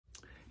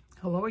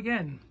Hello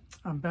again.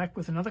 I'm back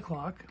with another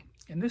clock,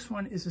 and this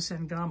one is a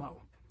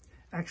Sangamo.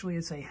 Actually,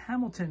 it's a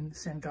Hamilton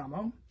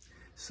Sangamo.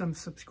 Some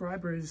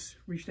subscribers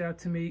reached out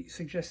to me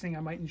suggesting I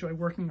might enjoy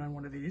working on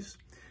one of these,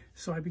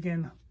 so I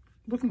began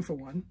looking for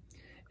one,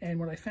 and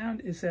what I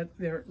found is that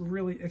they're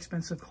really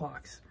expensive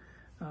clocks.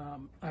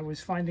 I was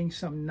finding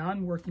some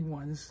non-working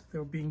ones. They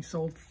were being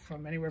sold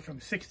from anywhere from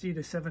 $60 to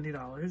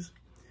 $70,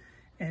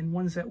 and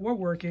ones that were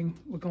working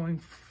were going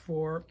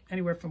for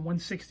anywhere from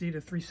 $160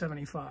 to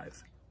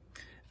 $375.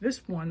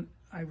 This one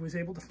I was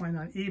able to find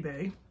on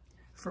eBay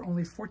for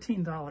only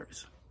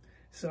 $14.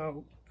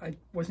 So I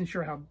wasn't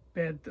sure how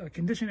bad a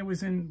condition it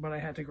was in, but I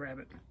had to grab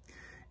it.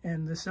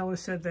 And the seller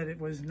said that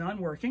it was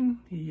non-working.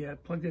 He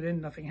plugged it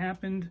in, nothing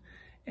happened,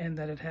 and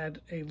that it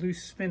had a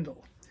loose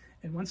spindle.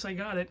 And once I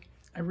got it,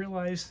 I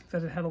realized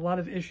that it had a lot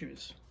of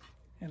issues.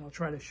 And I'll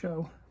try to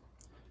show.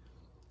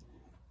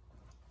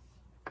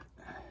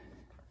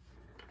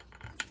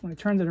 When I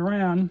turned it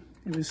around,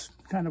 it was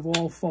kind of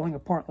all falling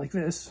apart like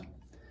this.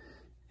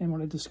 And what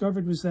I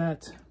discovered was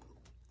that,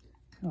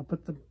 I'll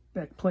put the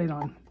back plate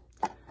on,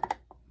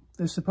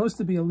 there's supposed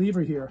to be a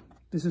lever here.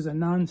 This is a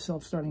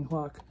non-self-starting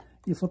clock.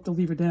 You flip the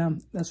lever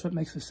down, that's what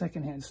makes the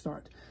second hand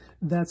start.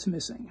 That's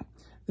missing.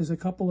 There's a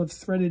couple of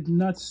threaded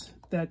nuts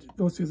that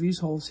go through these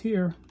holes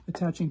here,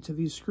 attaching to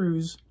these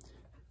screws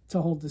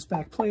to hold this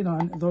back plate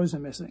on. Those are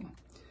missing.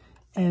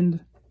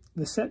 And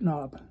the set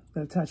knob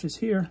that attaches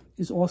here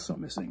is also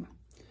missing.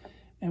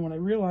 And what I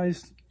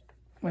realized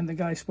when the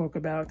guy spoke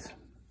about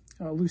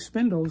loose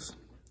spindles,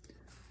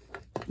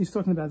 he's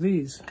talking about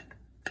these.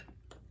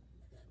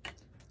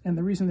 And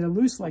the reason they're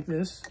loose like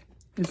this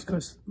is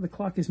because the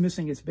clock is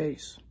missing its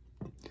base.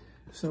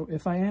 So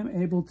if I am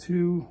able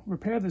to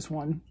repair this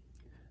one,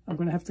 I'm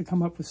going to have to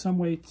come up with some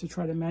way to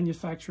try to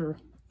manufacture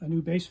a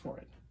new base for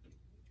it.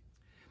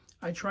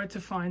 I tried to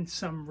find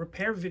some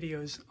repair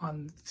videos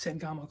on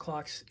Sangamo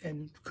clocks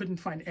and couldn't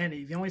find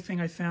any. The only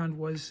thing I found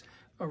was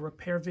a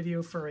repair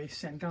video for a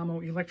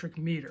Sangamo electric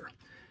meter.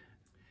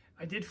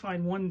 I did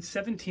find one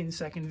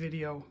 17-second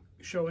video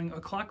showing a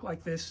clock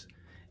like this,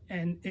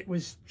 and it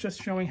was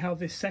just showing how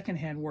this second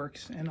hand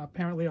works. And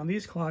apparently on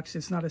these clocks,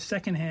 it's not a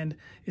second hand,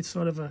 it's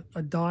sort of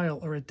a dial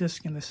or a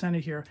disc in the center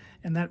here,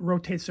 and that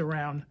rotates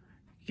around,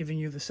 giving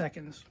you the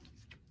seconds.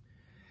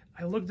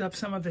 I looked up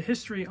some of the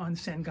history on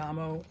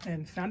Sangamo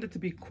and found it to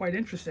be quite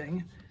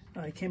interesting.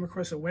 I came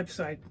across a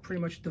website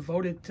pretty much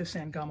devoted to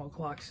Sangamo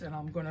clocks, and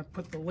I'm going to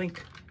put the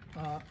link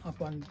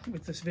up on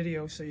with this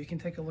video so you can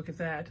take a look at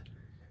that.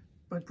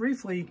 But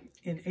briefly,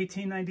 in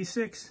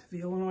 1896,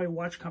 the Illinois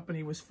Watch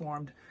Company was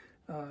formed.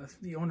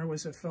 The owner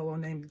was a fellow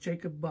named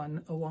Jacob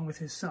Bunn, along with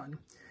his son.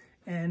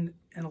 And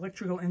an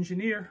electrical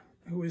engineer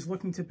who was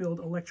looking to build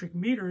electric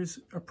meters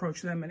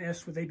approached them and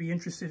asked would they be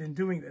interested in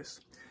doing this.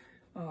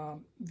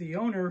 The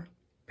owner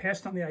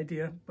passed on the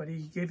idea, but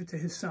he gave it to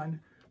his son,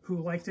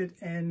 who liked it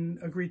and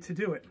agreed to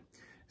do it.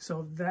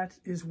 So that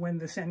is when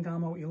the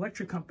Sangamo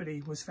Electric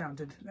Company was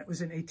founded. That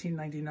was in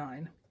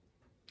 1899.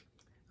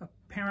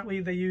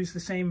 Apparently, they used the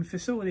same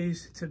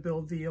facilities to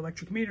build the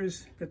electric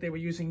meters that they were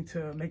using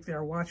to make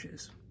their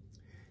watches.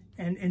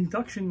 An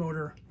induction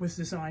motor was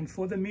designed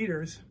for the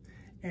meters,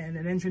 and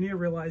an engineer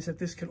realized that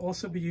this could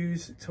also be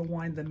used to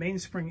wind the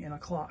mainspring in a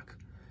clock.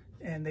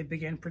 And they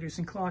began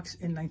producing clocks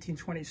in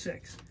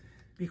 1926.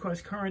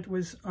 Because current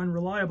was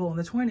unreliable in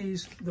the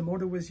 20s, the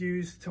motor was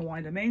used to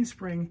wind a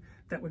mainspring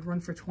that would run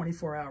for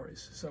 24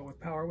 hours. So if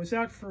power was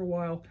out for a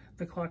while,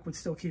 the clock would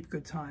still keep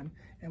good time.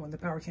 And when the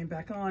power came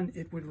back on,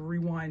 it would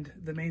rewind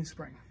the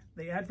mainspring.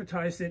 They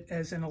advertised it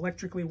as an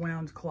electrically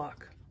wound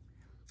clock.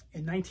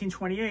 In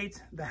 1928,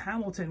 the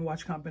Hamilton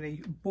Watch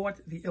Company bought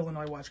the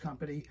Illinois Watch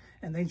Company,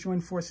 and they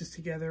joined forces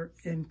together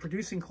in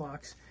producing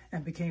clocks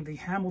and became the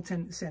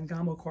Hamilton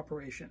Sangamo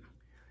Corporation.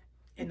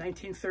 In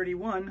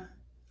 1931,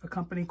 a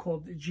company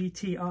called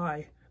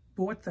GTI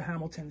bought the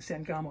Hamilton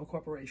Sangamo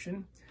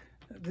Corporation.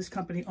 This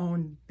company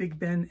owned Big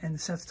Ben and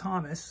Seth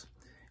Thomas,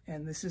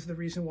 and this is the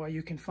reason why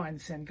you can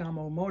find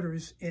Sangamo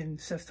motors in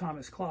Seth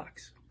Thomas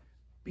clocks.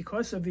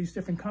 Because of these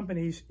different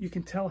companies, you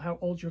can tell how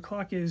old your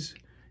clock is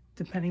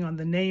depending on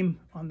the name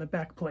on the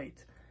back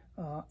plate.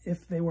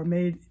 If they were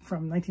made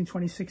from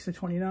 1926 to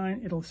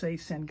 29, it'll say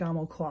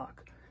Sangamo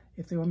clock.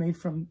 If they were made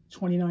from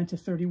 29 to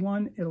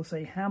 31, it'll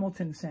say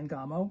Hamilton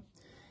Sangamo.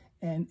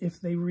 And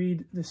if they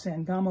read the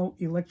Sangamo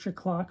electric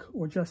clock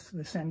or just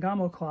the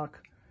Sangamo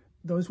clock,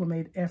 those were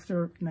made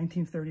after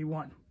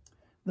 1931.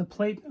 The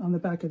plate on the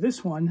back of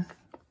this one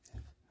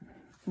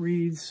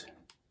reads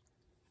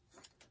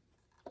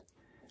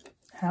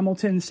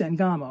Hamilton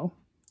Sangamo,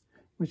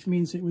 which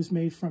means it was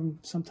made from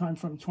sometime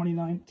from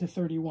 29 to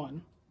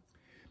 31.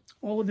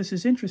 All of this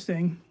is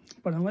interesting,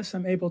 but unless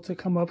I'm able to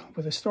come up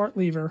with a start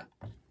lever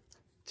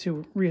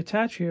to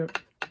reattach here,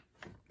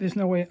 there's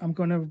no way I'm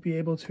going to be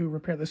able to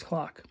repair this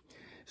clock.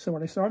 So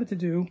what I started to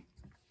do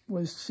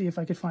was see if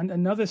I could find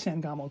another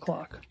Sangamo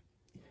clock.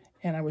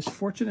 And I was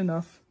fortunate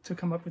enough to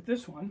come up with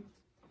this one.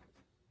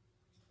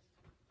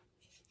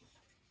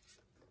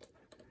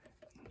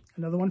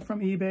 Another one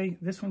from eBay.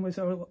 This one was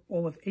all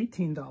of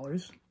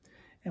 $18.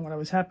 And what I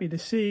was happy to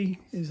see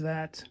is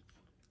that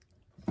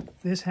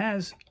This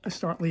has a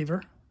start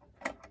lever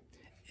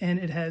and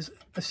it has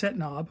a set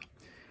knob.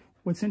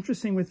 What's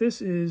interesting with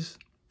this is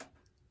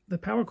the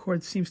power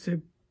cord seems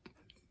to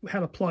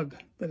have a plug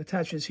that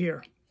attaches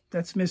here.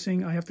 That's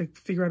missing. I have to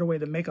figure out a way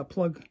to make a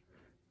plug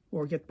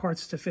or get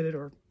parts to fit it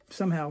or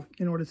somehow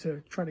in order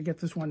to try to get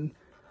this one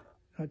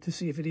to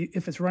see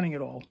if it's running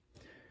at all.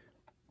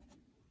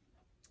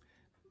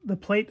 The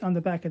plate on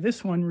the back of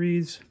this one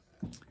reads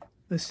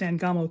the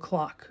Sangamo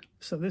clock.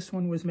 So this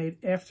one was made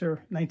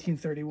after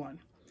 1931.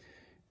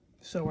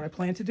 So what I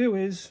plan to do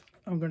is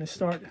I'm going to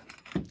start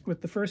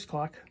with the first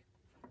clock.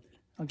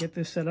 I'll get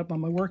this set up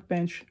on my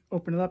workbench,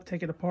 open it up,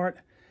 take it apart,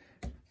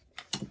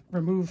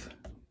 remove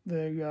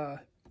the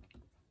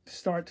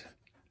start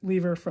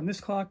lever from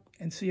this clock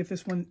and see if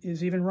this one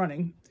is even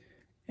running,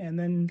 and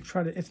then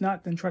try to, if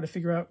not, then try to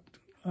figure out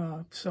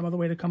some other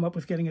way to come up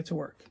with getting it to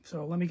work.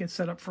 So let me get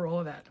set up for all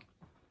of that.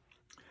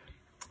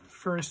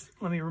 First,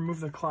 let me remove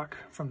the clock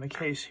from the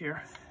case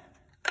here.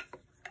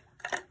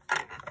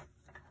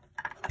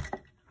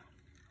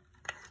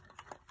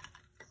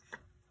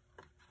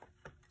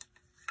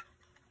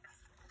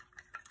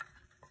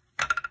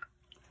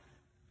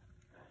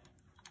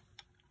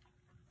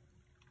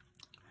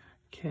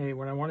 Okay,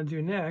 what I want to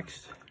do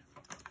next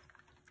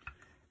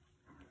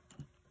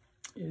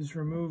is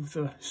remove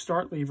the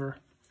start lever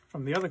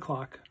from the other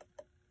clock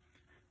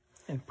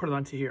and put it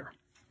onto here.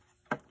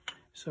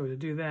 So to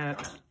do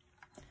that,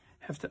 I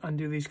have to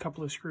undo these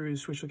couple of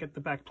screws, which will get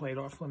the back plate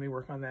off. Let me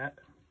work on that.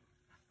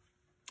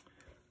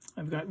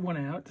 I've got one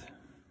out.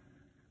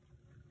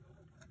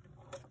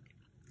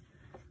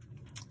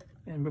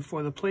 And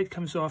before the plate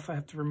comes off, I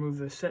have to remove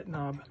the set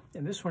knob.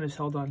 And this one is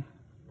held on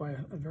by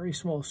a very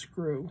small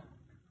screw.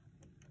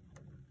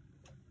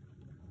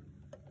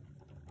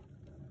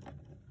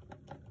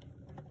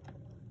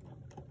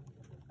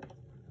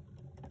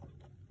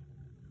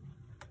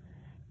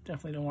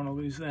 Definitely don't want to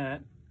lose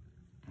that.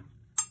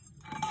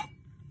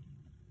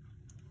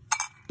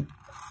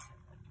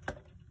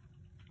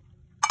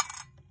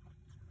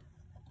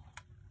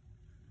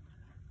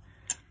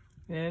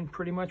 And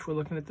pretty much we're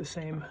looking at the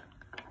same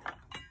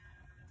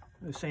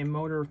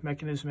motor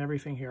mechanism,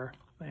 everything here,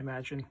 I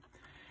imagine.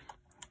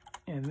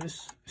 And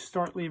this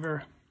start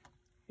lever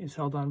is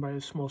held on by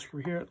a small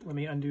screw here. Let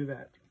me undo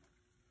that.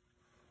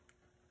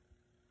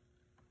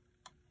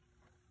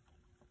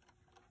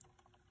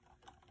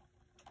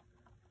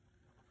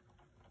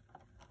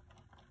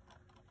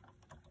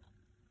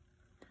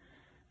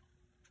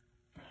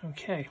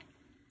 Okay,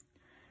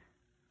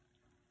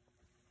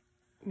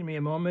 give me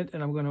a moment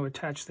and I'm going to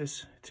attach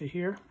this to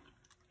here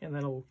and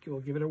then we'll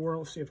give it a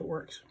whirl, see if it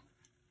works.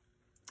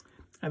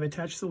 I've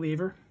attached the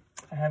lever,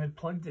 I have it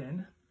plugged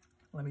in.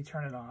 Let me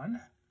turn it on,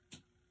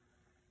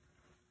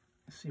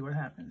 see what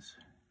happens.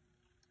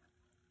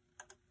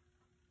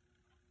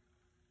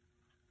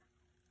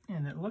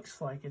 And it looks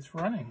like it's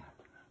running.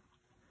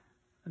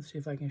 Let's see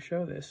if I can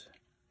show this.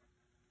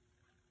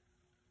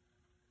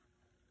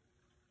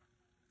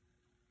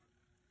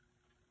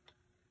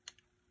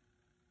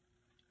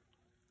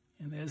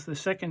 And there's the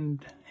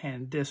second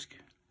hand disc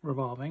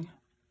revolving.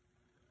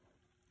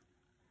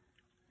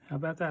 How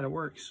about that? It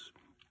works.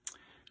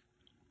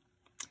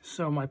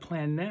 So my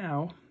plan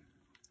now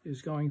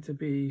is going to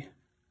be,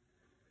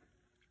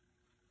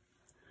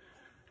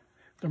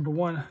 number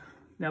one,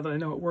 now that I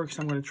know it works,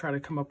 I'm going to try to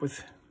come up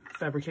with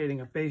fabricating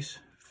a base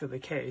for the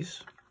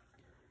case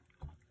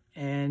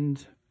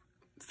and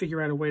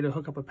figure out a way to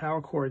hook up a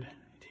power cord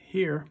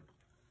here,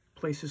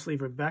 place this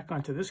lever back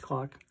onto this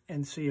clock,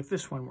 and see if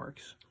this one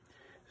works.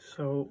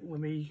 So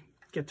let me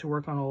get to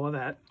work on all of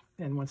that,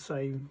 and once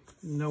I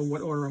know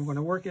what order I'm going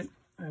to work it,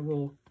 I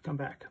will come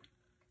back.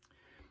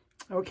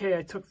 Okay,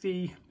 I took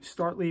the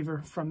start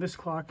lever from this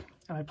clock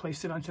and I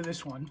placed it onto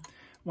this one.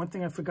 One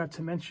thing I forgot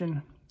to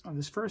mention on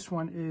this first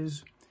one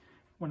is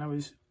when I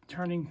was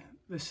turning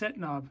the set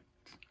knob,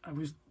 I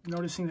was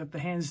noticing that the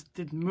hands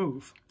didn't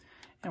move.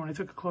 And when I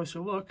took a closer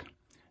look,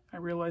 I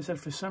realized that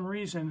for some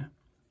reason,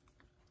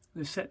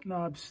 the set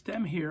knob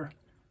stem here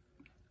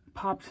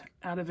popped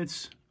out of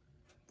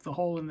the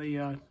hole in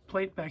the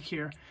plate back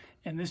here,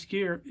 and this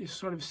gear is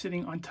sort of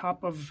sitting on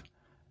top of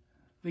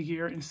the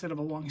gear instead of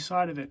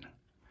alongside of it.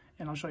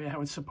 And I'll show you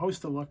how it's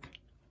supposed to look.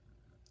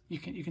 You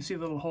can see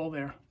the little hole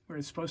there where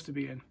it's supposed to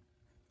be in.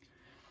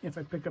 If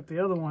I pick up the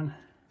other one,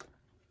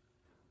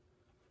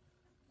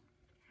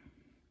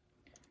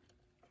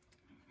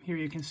 here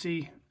you can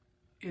see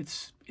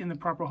it's in the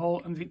proper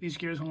hole and these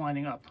gears are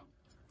lining up.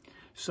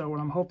 So what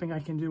I'm hoping I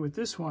can do with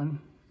this one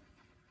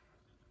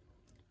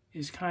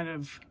is kind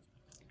of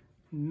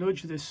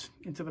nudge this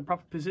into the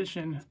proper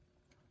position.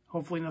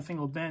 Hopefully nothing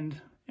will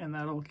bend, and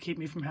that'll keep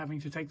me from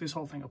having to take this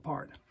whole thing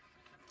apart.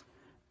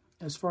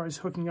 As far as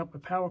hooking up a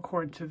power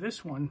cord to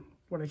this one,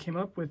 what I came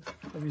up with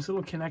are these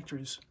little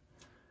connectors.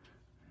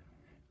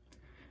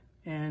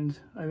 And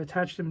I've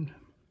attached them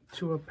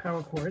to a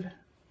power cord,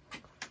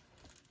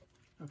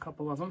 a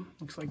couple of them,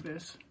 looks like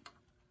this.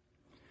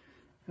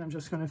 And I'm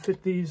just going to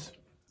fit these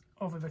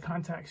over the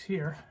contacts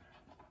here.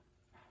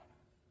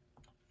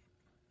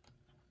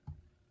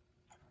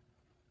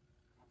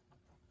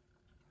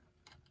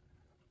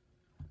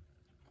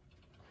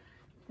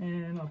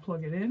 And I'll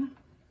plug it in.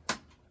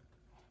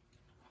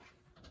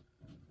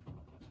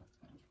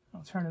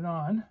 I'll turn it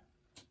on,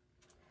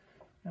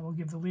 and we'll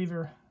give the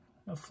lever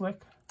a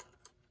flick.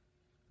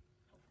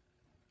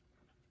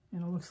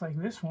 And it looks like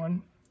this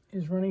one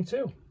is running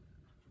too.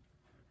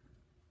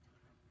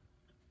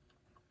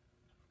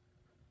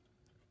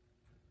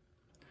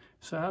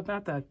 So how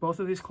about that? Both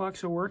of these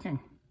clocks are working.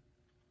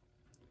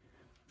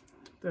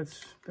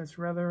 That's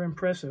rather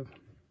impressive.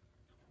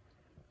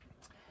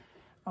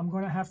 I'm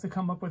going to have to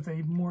come up with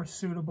a more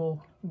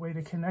suitable way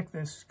to connect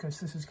this, because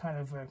this is kind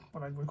of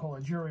what I would call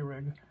a jury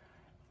rig.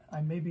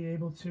 I may be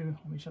able to,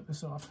 let me shut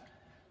this off.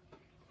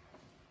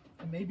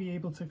 I may be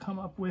able to come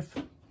up with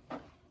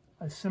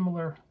a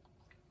similar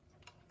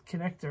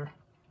connector.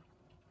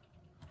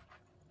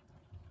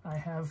 I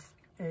have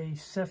a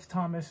Seth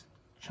Thomas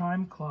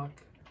chime clock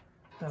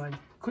that I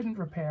couldn't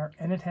repair,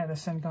 and it had a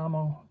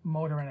Sangamo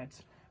motor in it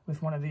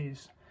with one of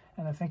these.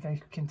 And I think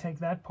I can take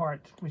that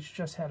part, which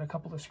just had a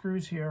couple of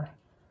screws here,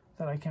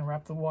 that I can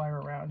wrap the wire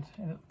around,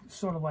 and it's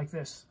sort of like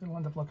this. It'll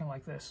end up looking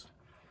like this.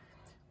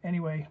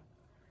 Anyway,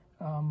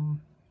 the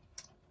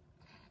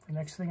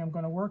next thing I'm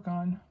going to work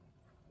on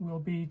will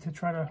be to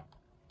try to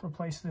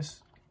replace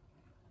this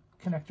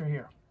connector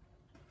here.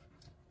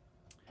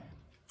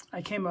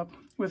 I came up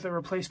with a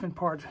replacement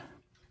part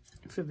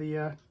for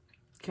the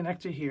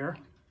connector here.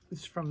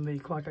 It's from the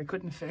clock I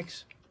couldn't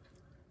fix.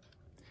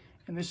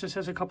 And this just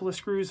has a couple of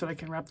screws that I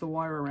can wrap the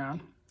wire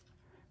around.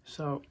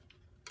 So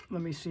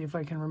let me see if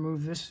I can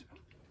remove this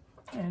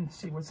and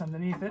see what's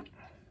underneath it.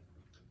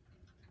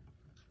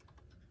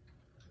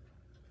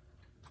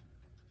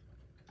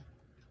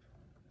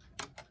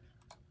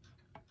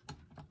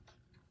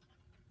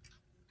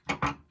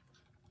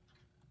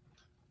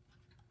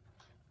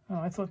 Oh,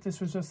 I thought this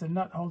was just a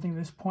nut holding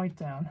this point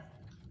down.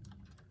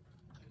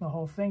 The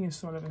whole thing is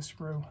sort of a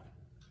screw.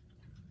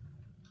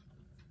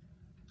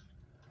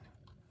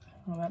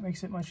 Well, that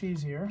makes it much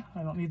easier.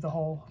 I don't need the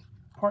whole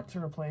part to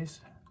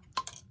replace.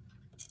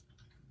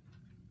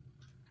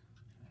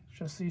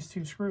 Just these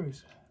two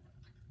screws.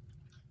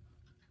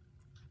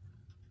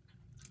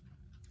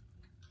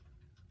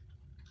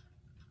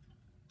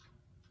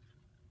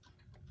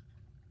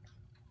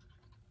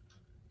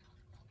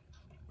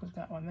 Put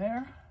that one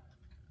there.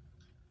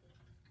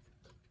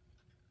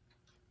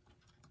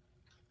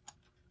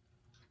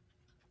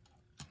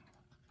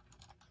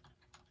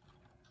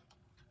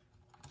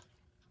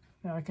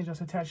 Now I can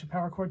just attach a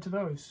power cord to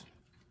those.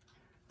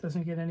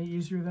 Doesn't get any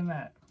easier than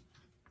that.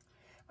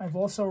 I've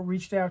also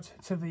reached out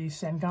to the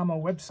Sangamo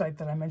website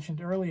that I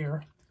mentioned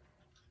earlier.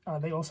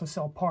 They also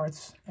sell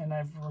parts, and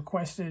I've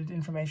requested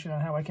information on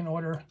how I can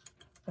order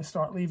a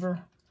start lever,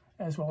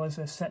 as well as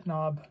a set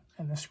knob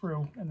and the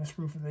screw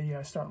for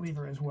the start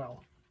lever as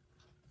well.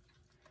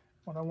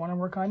 What I want to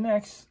work on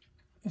next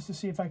is to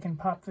see if I can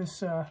pop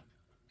this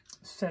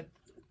set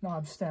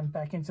knob stem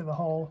back into the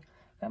hole.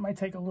 That might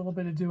take a little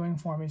bit of doing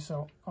for me,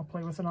 so I'll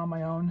play with it on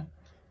my own,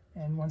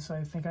 and once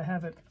I think I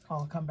have it,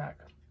 I'll come back.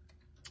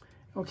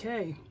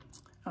 Okay,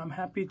 I'm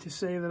happy to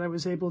say that I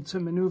was able to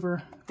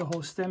maneuver the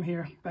whole stem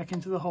here back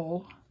into the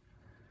hole.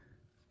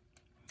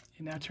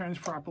 It now turns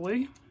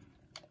properly.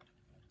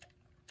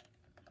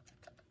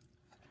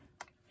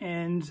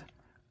 And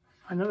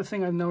another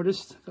thing I've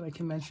noticed that I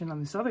can mention on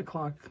this other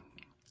clock,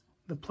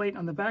 the plate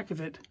on the back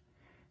of it,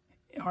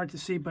 hard to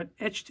see, but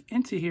etched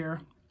into here,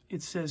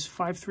 it says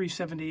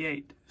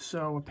 5378.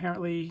 So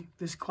apparently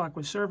this clock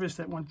was serviced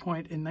at one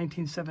point in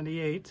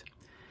 1978,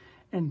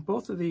 and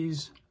both of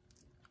these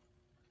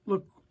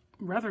look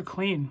rather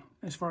clean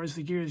as far as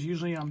the gears.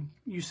 Usually I'm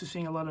used to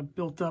seeing a lot of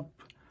built up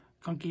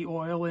gunky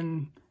oil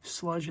and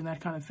sludge and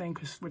that kind of thing,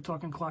 because we're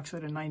talking clocks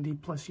that are 90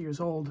 plus years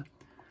old.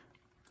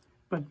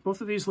 But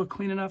both of these look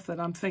clean enough that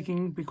I'm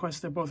thinking, because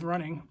they're both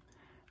running,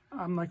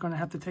 I'm not going to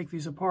have to take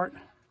these apart.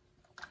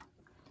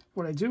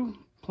 What I do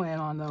plan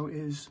on, though,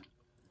 is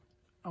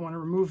I want to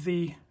remove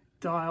the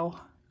dial,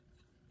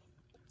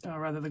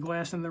 rather the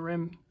glass and the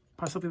rim,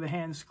 possibly the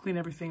hands, clean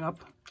everything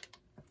up,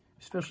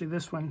 especially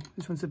this one.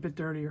 This one's a bit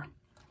dirtier.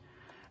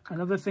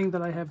 Another thing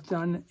that I have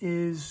done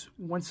is,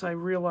 once I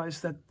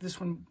realized that this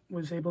one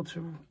was able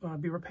to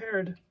be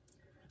repaired,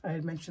 I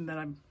had mentioned that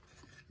I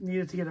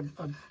needed to get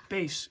a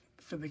base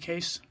for the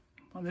case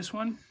on this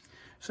one.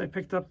 So I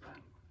picked up,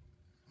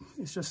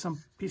 it's just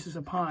some pieces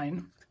of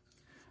pine,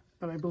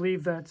 but I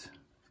believe that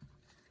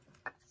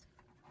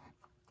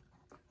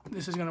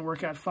this is going to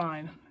work out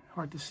fine.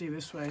 Hard to see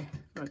this way,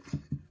 but...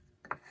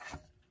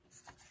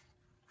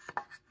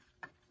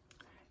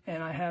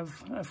 And I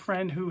have a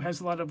friend who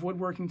has a lot of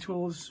woodworking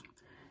tools,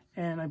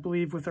 and I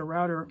believe with a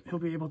router, he'll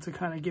be able to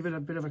kind of give it a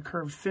bit of a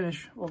curved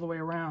finish all the way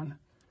around.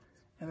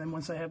 And then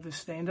once I have this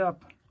stained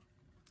up,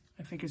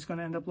 I think it's going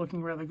to end up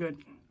looking rather good.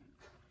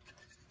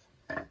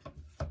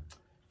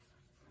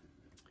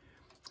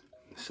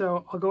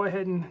 So I'll go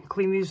ahead and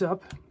clean these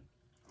up,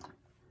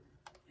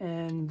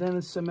 and then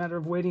it's a matter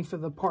of waiting for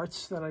the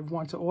parts that I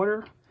want to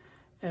order,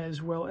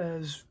 as well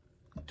as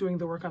doing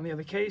the work on the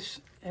other case.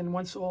 And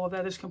once all of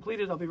that is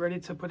completed, I'll be ready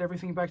to put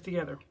everything back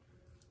together.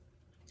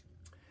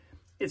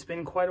 It's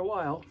been quite a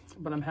while,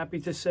 but I'm happy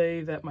to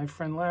say that my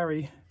friend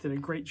Larry did a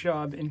great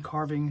job in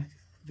carving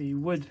the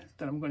wood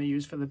that I'm going to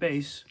use for the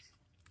base.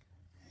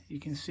 You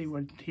can see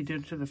what he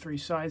did to the three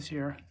sides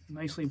here,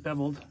 nicely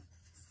beveled,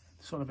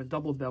 sort of a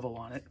double bevel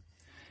on it.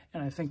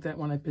 And I think that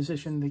when I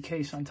position the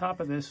case on top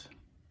of this,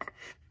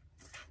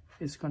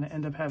 it's going to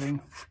end up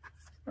having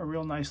a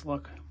real nice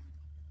look,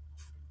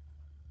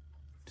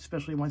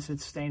 especially once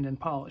it's stained and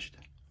polished.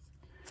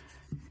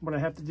 What I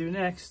have to do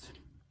next,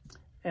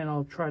 and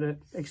I'll try to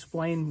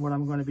explain what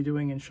I'm going to be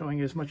doing and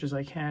showing as much as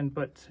I can,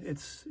 but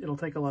it'll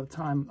take a lot of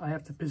time. I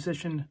have to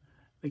position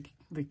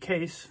the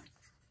case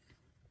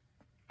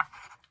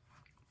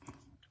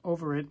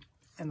over it,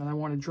 and then I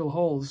want to drill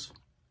holes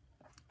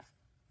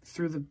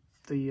through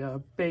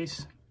the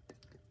base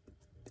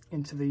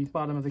into the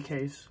bottom of the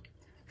case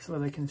so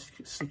that I can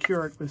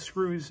secure it with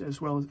screws as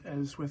well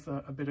as with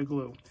a bit of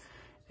glue.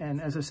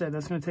 And as I said,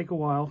 that's going to take a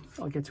while.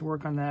 I'll get to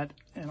work on that,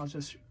 and I'll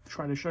just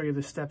try to show you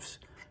the steps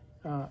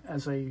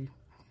as I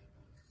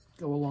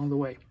go along the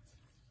way.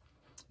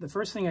 The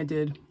first thing I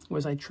did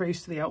was I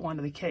traced the outline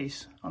of the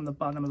case on the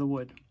bottom of the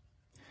wood.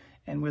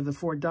 And where the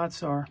 4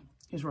 dots are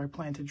is where I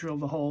plan to drill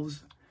the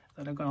holes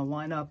that are going to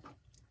line up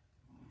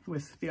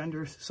with the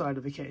underside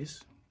of the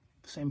case.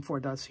 Same 4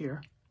 dots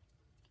here.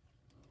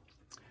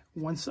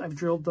 Once I've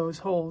drilled those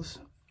holes,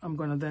 I'm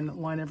going to then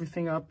line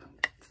everything up,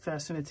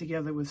 fasten it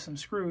together with some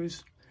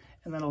screws,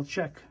 and then I'll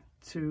check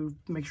to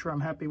make sure I'm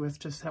happy with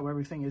just how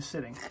everything is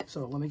sitting.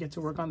 So let me get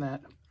to work on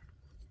that.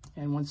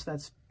 And once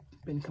that's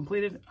been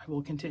completed, I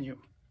will continue.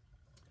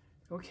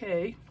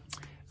 Okay,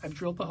 I've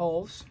drilled the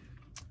holes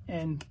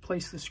and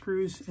placed the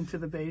screws into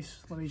the base.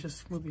 Let me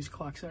just move these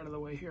clocks out of the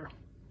way here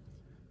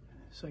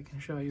so I can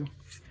show you.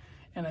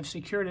 And I've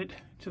secured it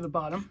to the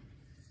bottom,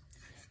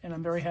 and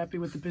I'm very happy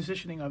with the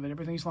positioning of it.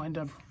 Everything's lined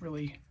up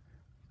really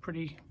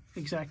pretty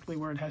exactly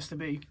where it has to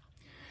be.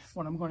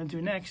 What I'm going to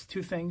do next,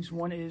 2 things.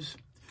 One is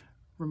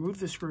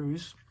remove the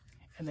screws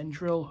and then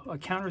drill a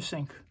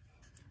countersink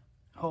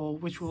hole,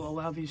 which will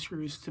allow these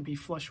screws to be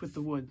flush with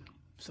the wood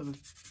so that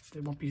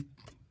they won't be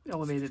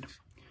elevated.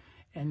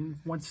 And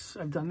once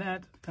I've done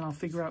that, then I'll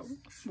figure out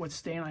what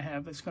stain I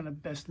have that's going to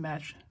best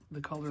match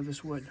the color of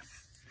this wood.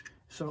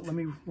 So let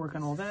me work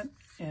on all that,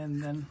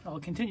 and then I'll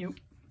continue.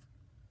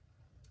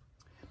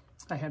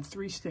 I have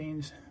 3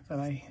 stains that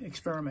I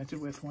experimented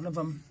with. One of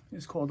them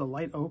is called a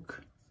light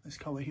oak, this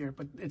color here,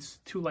 but it's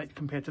too light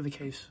compared to the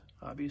case,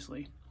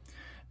 obviously.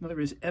 Another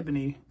is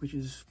ebony, which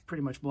is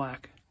pretty much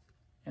black,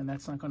 and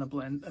that's not going to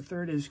blend. A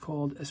third is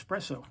called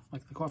espresso,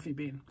 like the coffee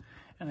bean,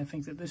 and I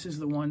think that this is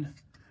the one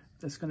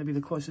that's going to be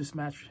the closest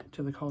match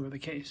to the color of the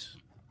case.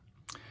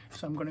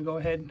 So I'm going to go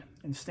ahead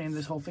and stain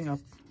this whole thing up,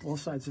 all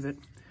sides of it,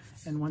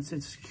 and once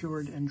it's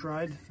cured and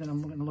dried, then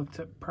I'm going to look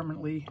to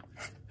permanently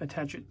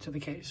attach it to the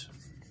case.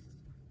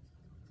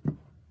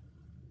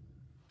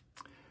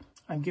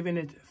 I'm giving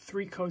it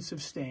 3 coats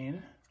of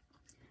stain,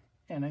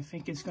 and I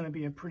think it's going to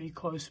be a pretty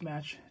close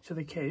match to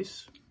the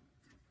case.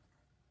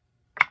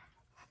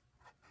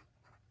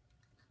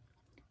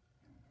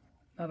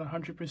 Not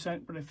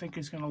 100%, but I think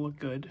it's going to look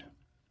good.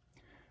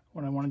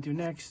 What I want to do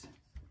next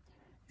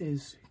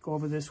is go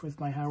over this with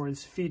my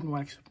Howard's Feed and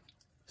Wax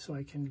so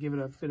I can give it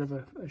a bit of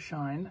a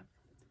shine.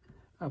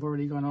 I've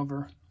already gone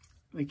over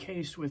the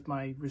case with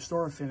my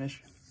Restorer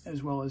finish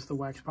as well as the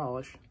wax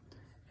polish,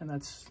 and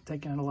that's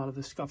taken out a lot of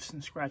the scuffs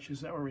and scratches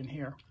that were in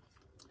here.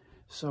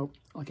 So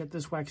I'll get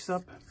this waxed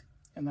up,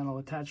 and then I'll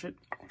attach it,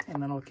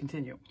 and then I'll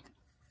continue.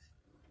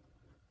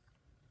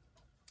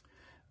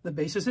 The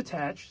base is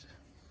attached.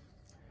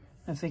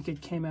 I think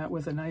it came out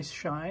with a nice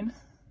shine.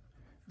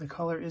 The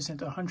color isn't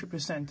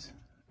 100%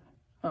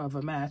 of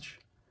a match,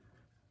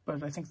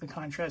 but I think the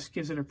contrast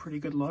gives it a pretty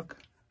good look.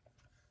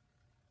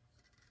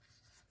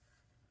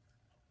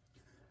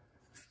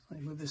 Let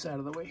me move this out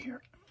of the way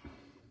here.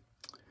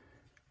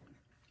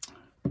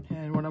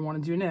 And what I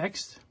want to do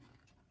next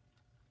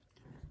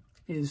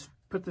is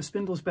put the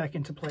spindles back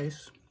into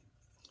place.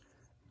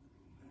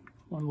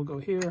 One will go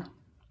here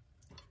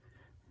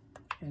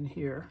and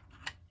here.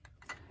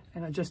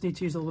 And I just need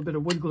to use a little bit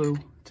of wood glue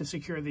to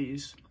secure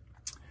these.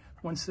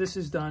 Once this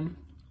is done,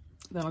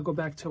 then I'll go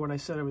back to what I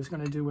said I was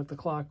going to do with the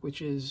clock,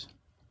 which is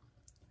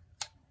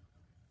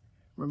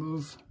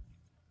remove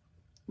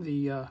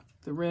the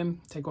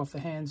rim, take off the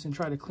hands, and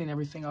try to clean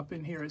everything up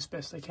in here as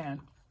best I can.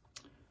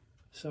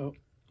 So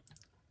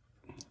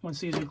once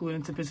these are glued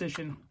into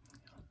position,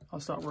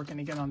 I'll start working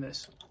again on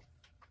this.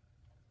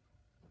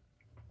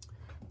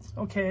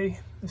 Okay,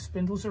 the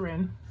spindles are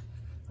in.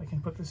 I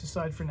can put this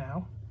aside for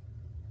now.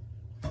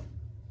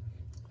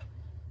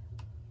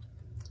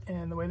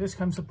 And the way this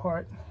comes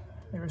apart,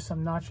 there are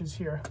some notches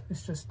here.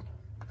 This just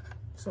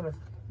sort of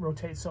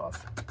rotates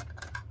off.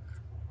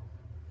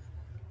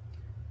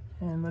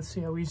 And let's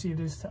see how easy it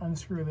is to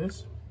unscrew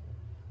this.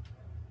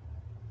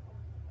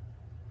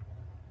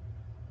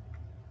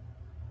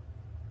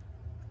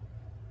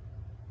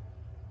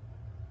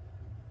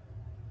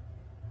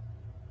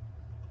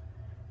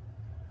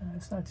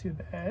 It's not too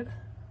bad.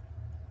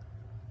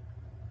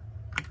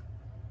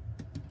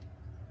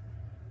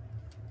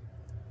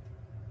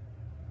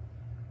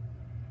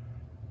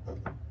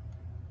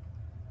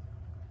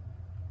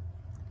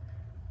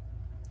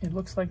 It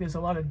looks like there's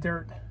a lot of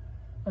dirt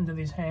under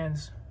these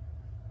hands.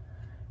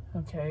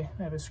 Okay,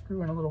 I have a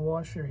screw and a little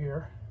washer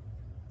here.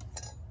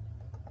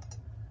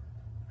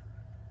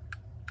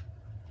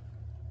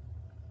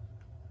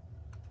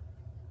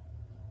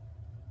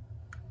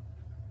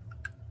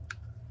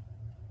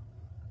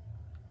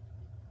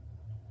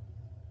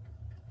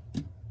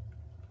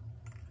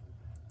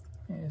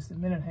 There's the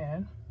minute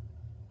hand.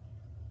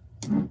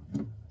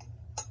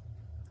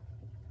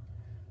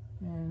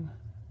 And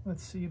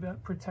let's see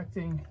about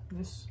protecting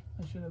this.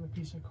 I should have a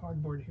piece of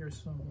cardboard here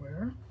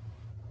somewhere.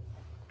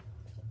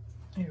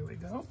 Here we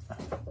go.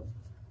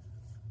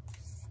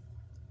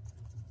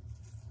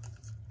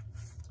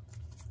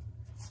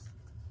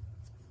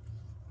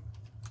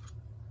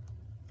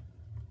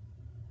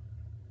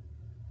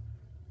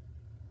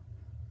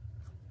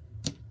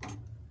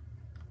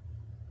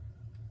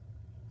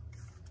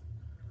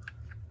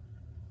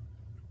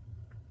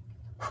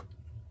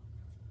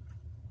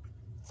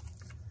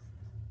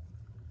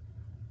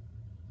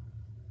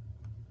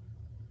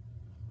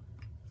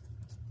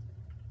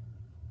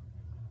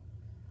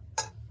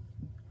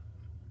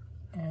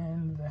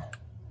 And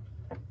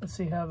let's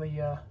see how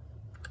the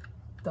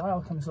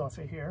dial comes off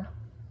of here.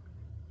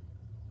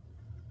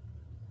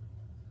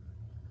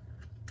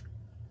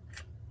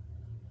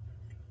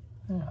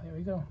 Yeah, there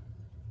we go.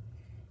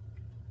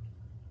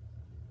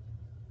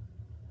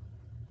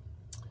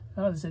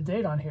 Oh, there's a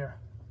date on here.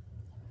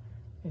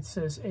 It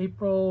says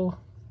April,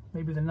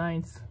 maybe the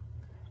 9th,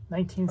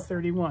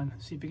 1931.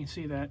 See if you can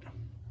see that.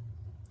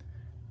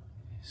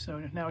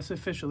 So now it's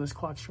official. This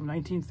clock's from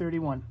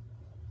 1931.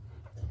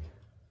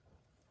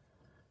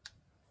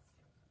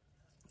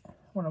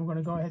 What I'm going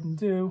to go ahead and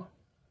do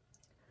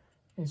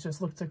is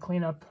just look to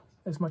clean up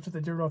as much of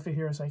the dirt off of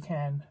here as I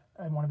can.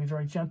 I want to be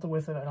very gentle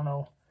with it. I don't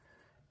know,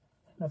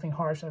 nothing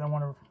harsh. I don't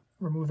want to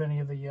remove any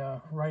of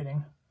the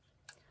writing.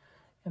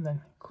 And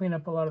then clean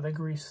up a lot of the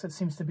grease that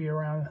seems to be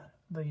around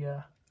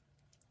the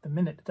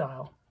minute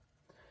dial.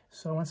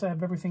 So once I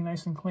have everything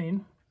nice and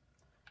clean,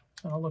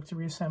 then I'll look to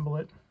reassemble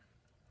it.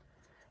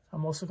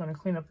 I'm also going to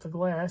clean up the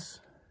glass.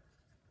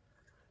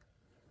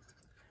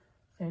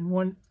 And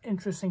one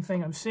interesting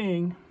thing I'm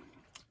seeing,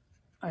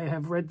 I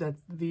have read that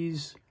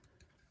these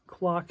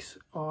clocks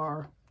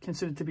are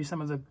considered to be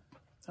some of the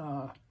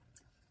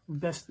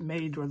best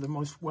made or the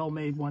most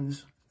well-made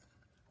ones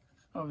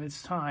of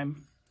its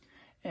time.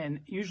 And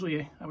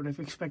usually I would have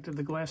expected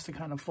the glass to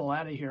kind of fall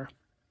out of here.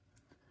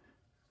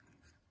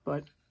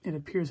 But it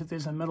appears that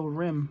there's a metal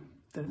rim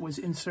that was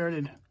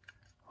inserted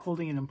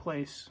holding it in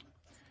place.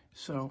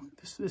 So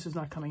this is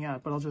not coming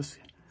out, but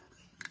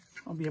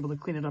I'll be able to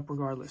clean it up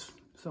regardless.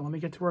 So let me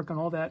get to work on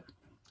all that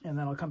and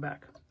then I'll come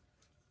back.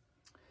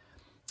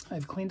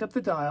 I've cleaned up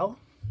the dial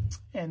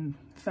and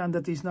found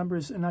that these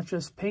numbers are not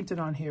just painted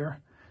on here,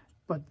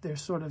 but they're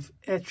sort of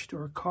etched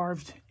or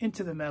carved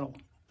into the metal.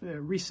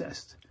 They're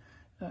recessed.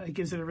 It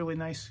gives it a really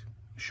nice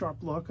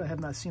sharp look. I have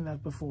not seen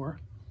that before.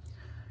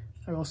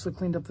 I also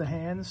cleaned up the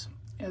hands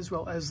as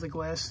well as the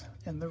glass,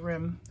 and the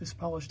rim is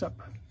polished up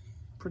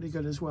pretty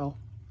good as well.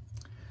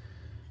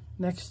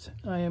 Next,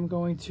 I am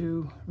going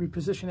to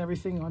reposition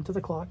everything onto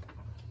the clock.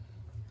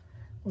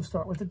 We'll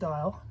start with the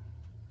dial.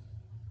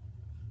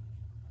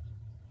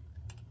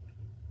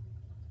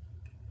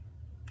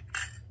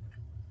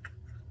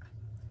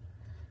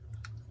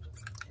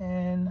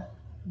 And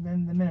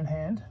then the minute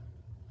hand,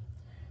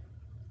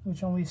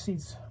 which only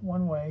seats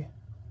one way.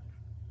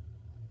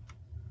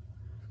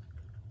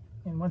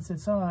 And once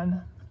it's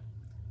on,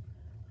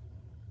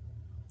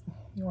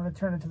 you want to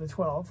turn it to the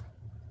 12.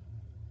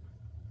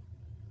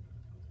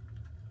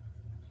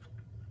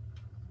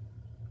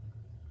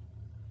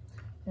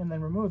 And then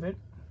remove it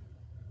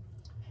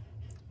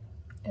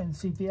and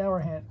seat the hour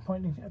hand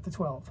pointing at the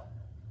 12.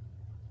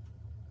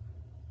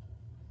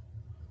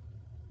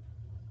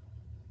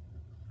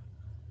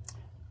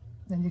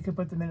 Then you can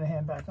put the minute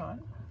hand back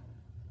on.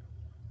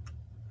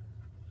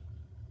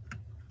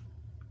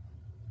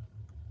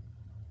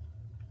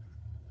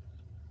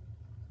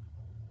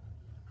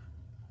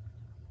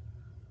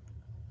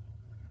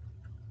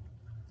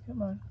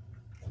 Come on.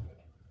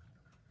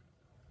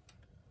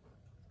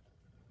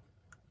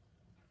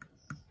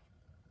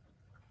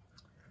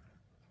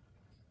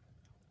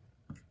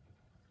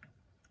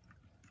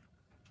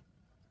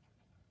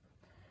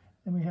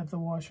 Then we have the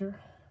washer.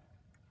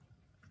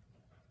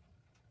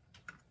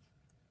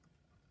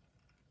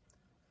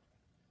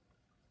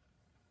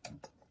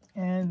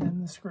 And then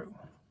the screw.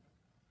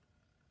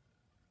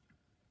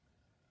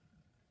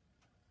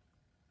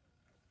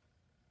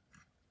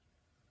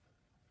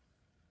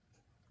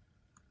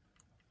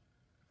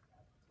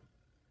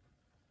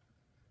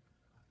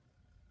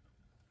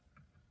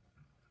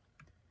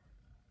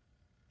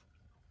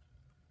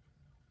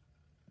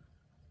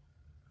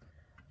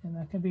 And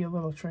that can be a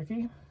little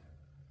tricky.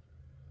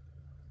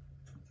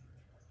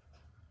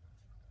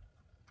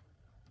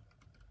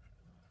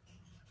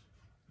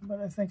 But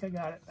I think I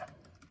got it.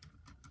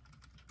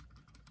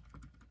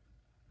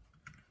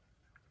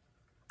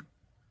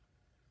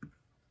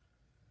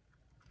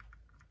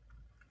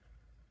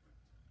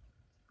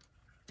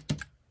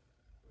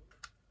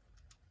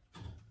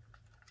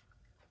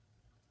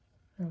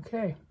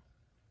 Okay.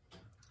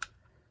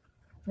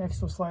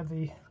 Next, we'll slide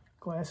the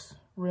glass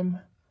rim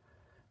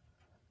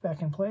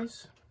back in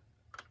place.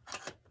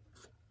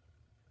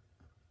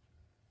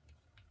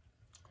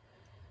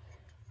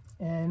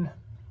 And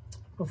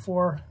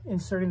before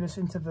inserting this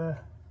into the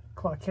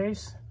clock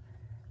case,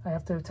 I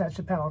have to attach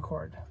the power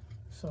cord.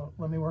 So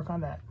let me work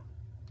on that.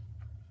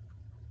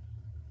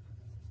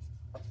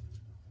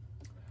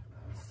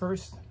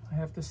 First, I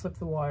have to slip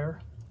the wire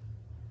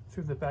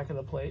through the back of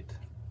the plate.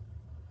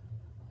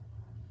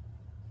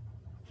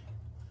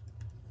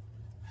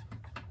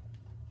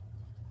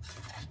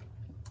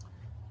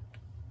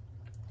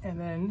 And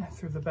then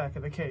through the back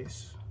of the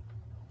case.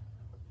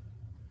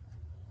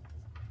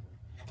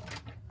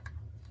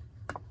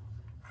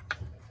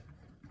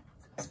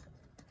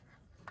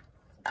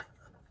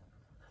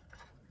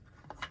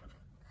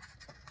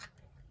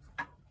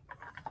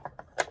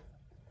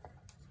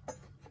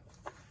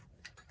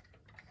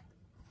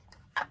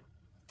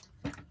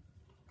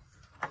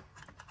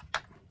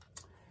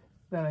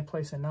 Then I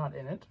place a knot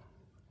in it.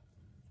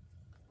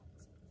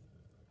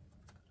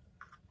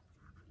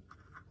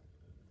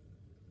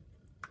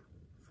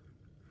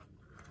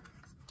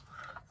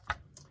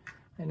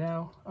 And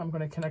now I'm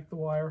going to connect the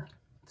wire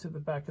to the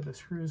back of the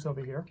screws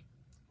over here.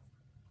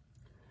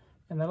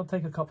 And that'll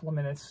take a couple of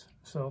minutes,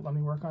 so let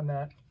me work on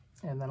that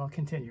and then I'll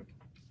continue.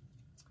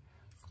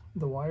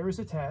 The wire is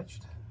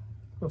attached.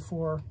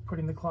 Before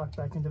putting the clock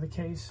back into the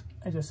case,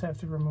 I just have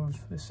to remove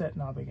the set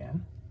knob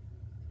again.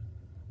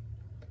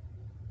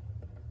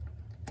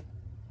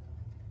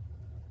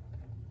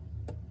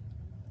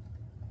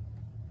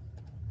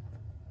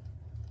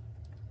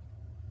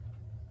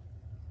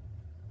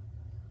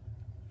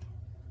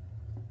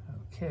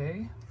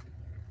 Okay.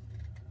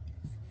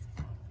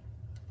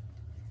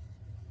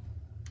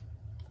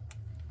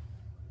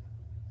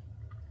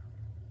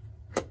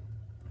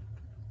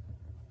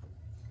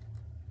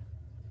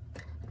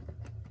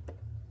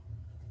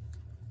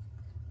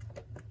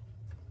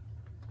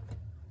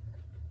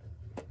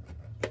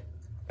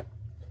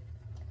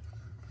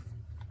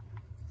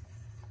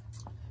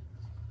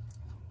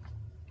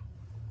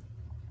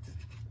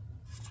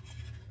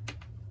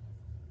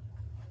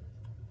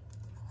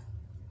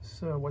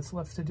 So what's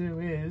left to do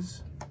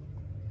is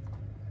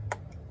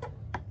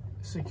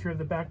secure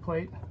the back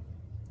plate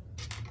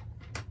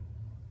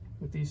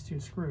with these two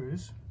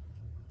screws,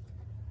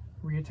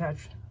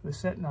 reattach the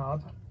set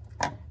knob,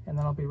 and then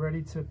I'll be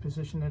ready to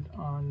position it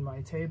on my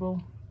table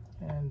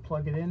and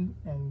plug it in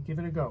and give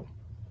it a go.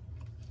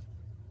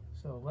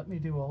 So let me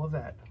do all of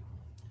that.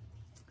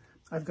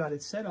 I've got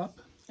it set up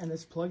and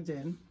it's plugged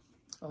in.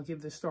 I'll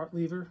give the start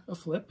lever a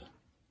flip.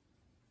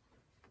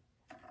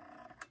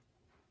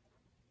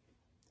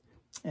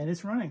 And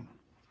it's running.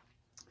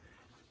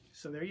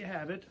 So there you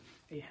have it,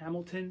 a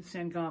Hamilton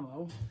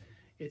Sangamo.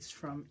 It's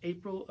from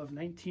April of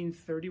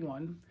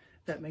 1931.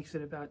 That makes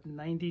it about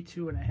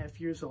 92.5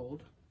 years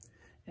old.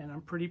 And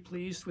I'm pretty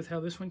pleased with how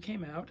this one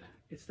came out.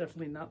 It's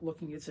definitely not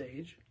looking its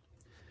age.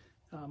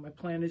 My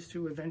plan is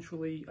to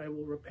eventually, I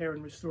will repair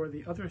and restore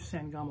the other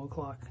Sangamo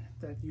clock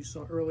that you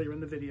saw earlier in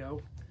the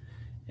video.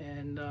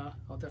 And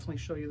I'll definitely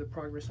show you the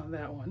progress on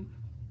that one.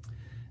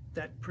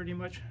 That pretty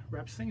much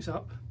wraps things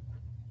up.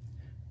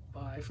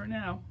 Bye for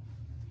now.